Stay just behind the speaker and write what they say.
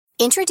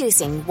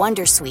Introducing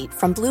Wondersuite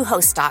from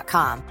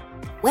Bluehost.com.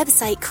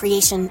 Website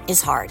creation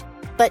is hard,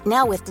 but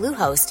now with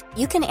Bluehost,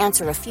 you can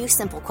answer a few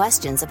simple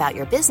questions about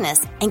your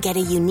business and get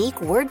a unique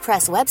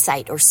WordPress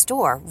website or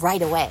store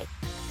right away.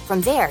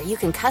 From there, you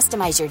can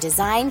customize your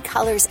design,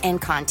 colors,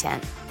 and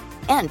content.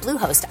 And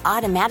Bluehost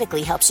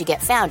automatically helps you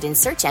get found in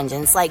search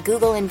engines like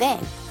Google and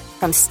Bing.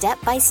 From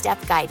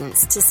step-by-step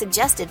guidance to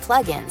suggested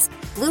plugins,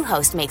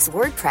 Bluehost makes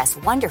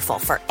WordPress wonderful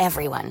for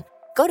everyone.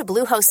 Go to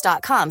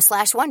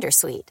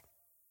bluehost.com/wondersuite.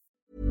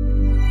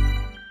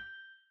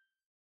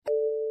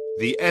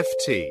 The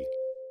FT.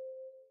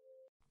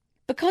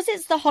 Because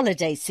it's the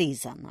holiday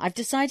season, I've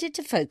decided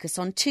to focus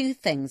on two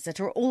things that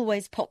are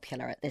always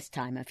popular at this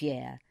time of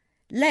year: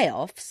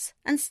 layoffs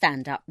and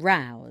stand-up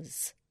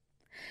rows.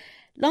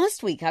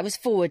 Last week I was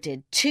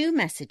forwarded 2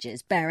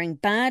 messages bearing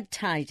bad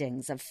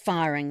tidings of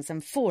firings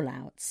and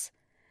fallouts.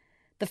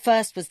 The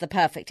first was the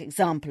perfect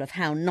example of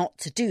how not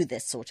to do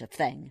this sort of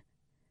thing.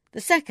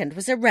 The second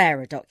was a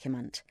rarer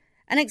document,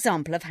 an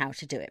example of how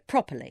to do it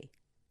properly.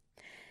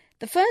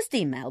 The first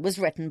email was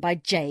written by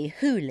Jay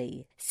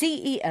Hooley,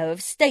 CEO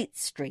of State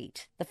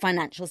Street, the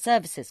financial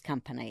services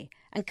company,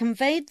 and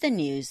conveyed the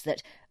news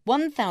that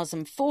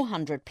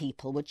 1,400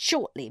 people would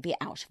shortly be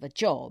out of a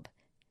job.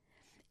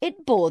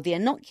 It bore the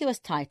innocuous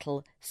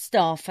title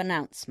Staff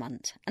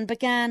Announcement and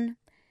began,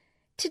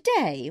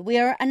 "Today we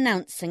are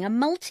announcing a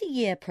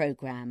multi-year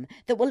programme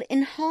that will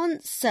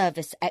enhance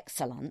service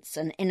excellence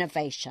and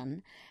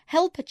innovation,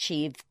 help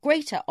achieve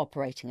greater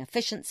operating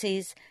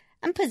efficiencies,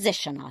 and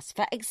position us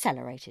for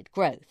accelerated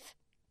growth."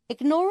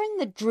 Ignoring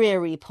the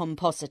dreary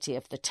pomposity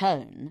of the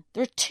tone,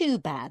 there are 2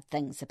 bad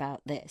things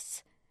about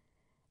this.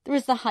 There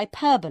is the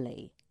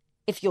hyperbole.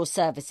 If your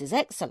service is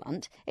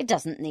excellent, it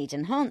doesn't need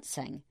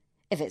enhancing.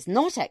 If it's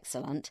not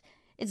excellent,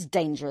 it's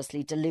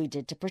dangerously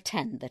deluded to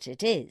pretend that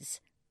it is.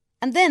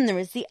 And then there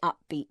is the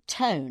upbeat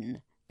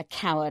tone, a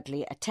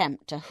cowardly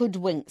attempt to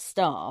hoodwink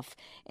staff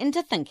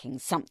into thinking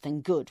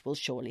something good will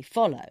surely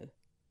follow.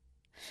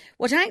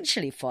 What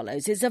actually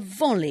follows is a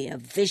volley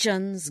of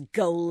visions,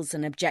 goals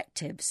and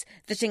objectives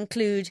that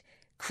include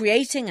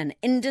creating an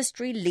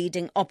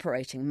industry-leading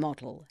operating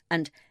model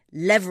and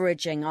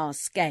leveraging our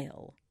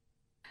scale.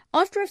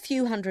 After a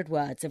few hundred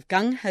words of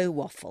gung-ho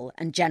waffle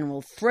and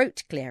general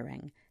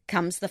throat-clearing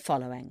comes the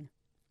following.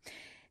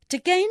 To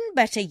gain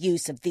better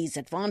use of these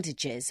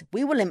advantages,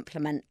 we will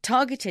implement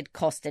targeted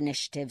cost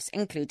initiatives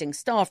including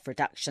staff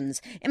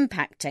reductions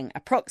impacting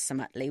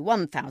approximately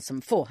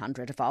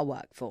 1,400 of our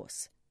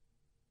workforce.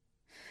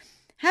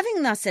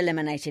 Having thus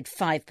eliminated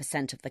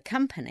 5% of the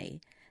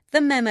company, the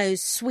memo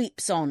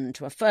sweeps on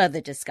to a further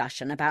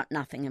discussion about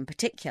nothing in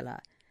particular.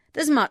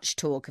 There's much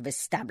talk of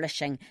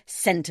establishing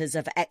centres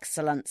of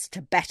excellence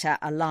to better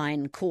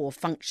align core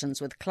functions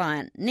with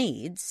client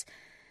needs,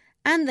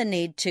 and the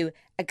need to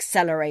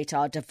accelerate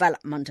our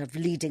development of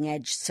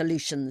leading-edge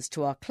solutions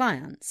to our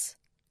clients.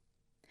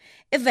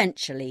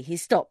 Eventually he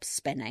stops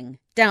spinning,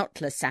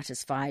 doubtless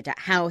satisfied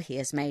at how he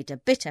has made a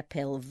bitter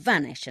pill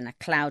vanish in a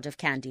cloud of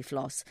candy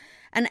floss,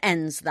 and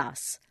ends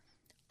thus.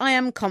 I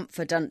am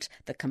confident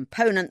the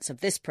components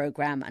of this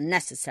programme are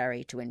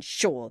necessary to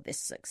ensure this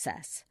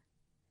success.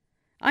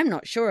 I'm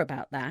not sure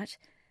about that,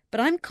 but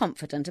I'm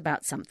confident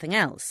about something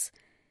else.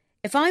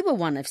 If I were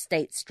one of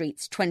State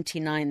Street's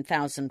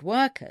 29,000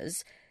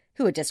 workers,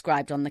 who are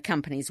described on the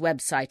company's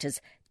website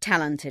as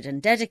talented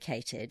and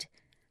dedicated,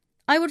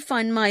 I would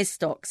find my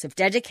stocks of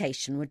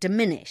dedication were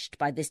diminished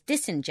by this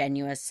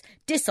disingenuous,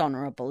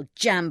 dishonourable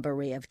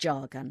jamboree of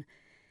jargon.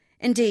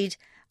 Indeed,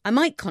 I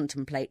might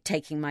contemplate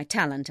taking my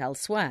talent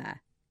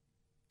elsewhere.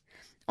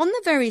 On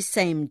the very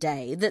same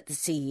day that the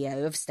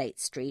CEO of State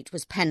Street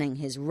was penning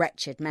his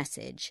wretched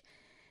message,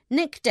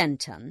 Nick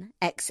Denton,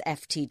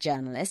 ex-FT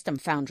journalist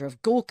and founder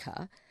of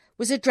Gawker,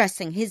 was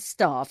addressing his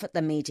staff at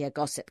the media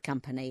gossip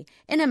company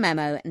in a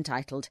memo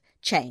entitled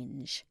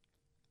Change.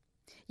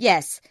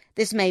 Yes,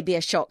 this may be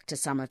a shock to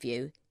some of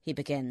you, he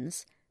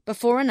begins,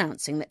 before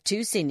announcing that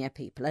 2 senior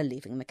people are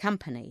leaving the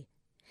company.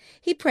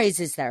 He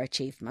praises their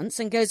achievements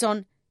and goes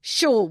on,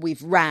 "Sure,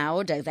 we've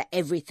rowed over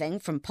everything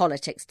from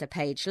politics to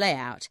page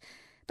layout,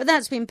 but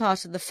that's been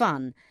part of the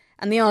fun,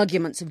 and the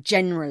arguments have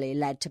generally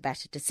led to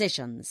better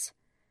decisions."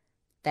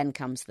 Then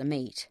comes the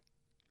meat.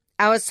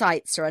 Our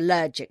sites are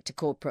allergic to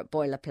corporate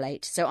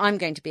boilerplate, so I'm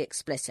going to be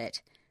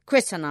explicit.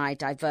 Chris and I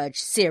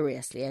diverged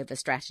seriously over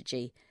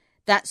strategy.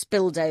 That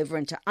spilled over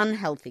into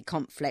unhealthy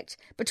conflict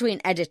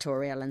between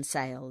editorial and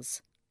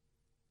sales.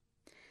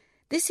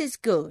 This is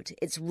good.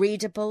 It's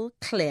readable,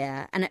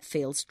 clear, and it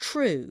feels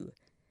true.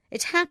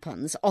 It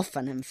happens,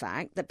 often in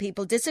fact, that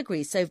people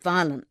disagree so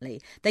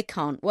violently they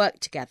can't work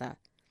together.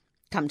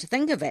 Come to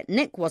think of it,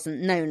 Nick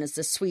wasn't known as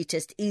the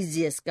sweetest,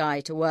 easiest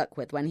guy to work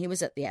with when he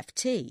was at the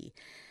FT.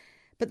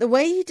 But the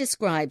way he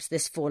describes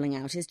this falling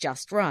out is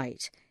just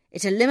right.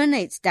 It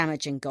eliminates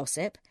damaging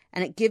gossip,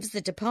 and it gives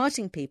the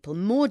departing people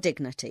more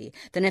dignity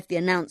than if the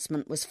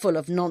announcement was full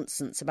of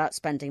nonsense about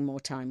spending more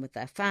time with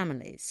their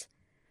families.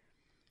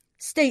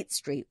 State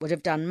Street would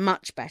have done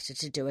much better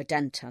to do a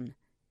Denton.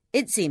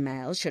 Its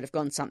email should have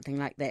gone something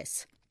like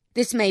this.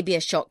 This may be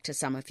a shock to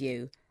some of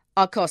you.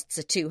 Our costs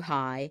are too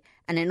high,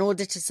 and in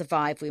order to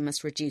survive, we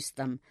must reduce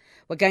them.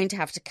 We're going to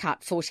have to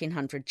cut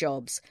 1,400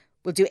 jobs.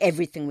 We'll do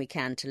everything we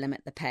can to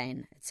limit the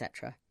pain,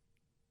 etc.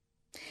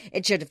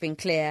 It should have been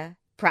clear,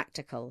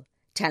 practical,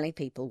 telling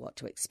people what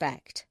to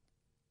expect.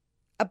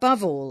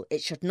 Above all,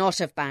 it should not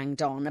have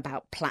banged on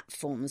about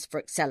platforms for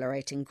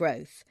accelerating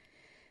growth.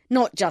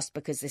 Not just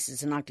because this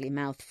is an ugly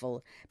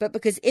mouthful, but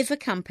because if a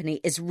company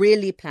is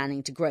really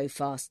planning to grow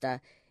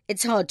faster,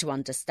 it's hard to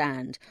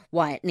understand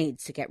why it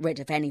needs to get rid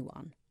of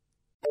anyone.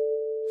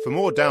 For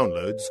more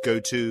downloads, go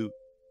to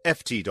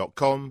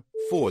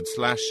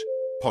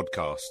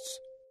ft.com/podcasts.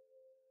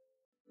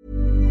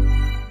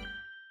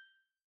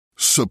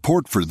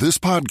 Support for this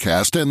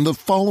podcast and the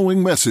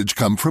following message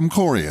come from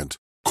Corient.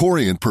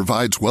 Corient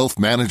provides wealth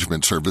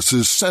management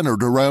services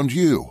centered around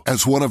you.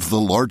 As one of the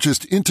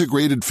largest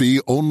integrated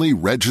fee-only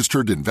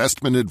registered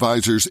investment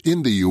advisors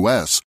in the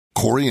U.S.,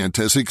 Corient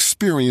has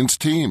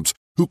experienced teams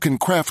who can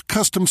craft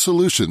custom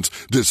solutions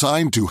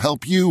designed to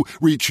help you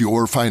reach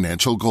your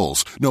financial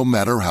goals, no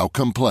matter how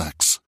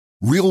complex.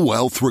 Real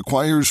wealth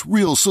requires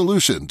real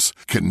solutions.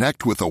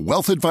 Connect with a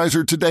wealth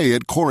advisor today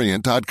at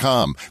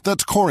Corient.com.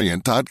 That's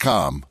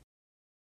Corient.com.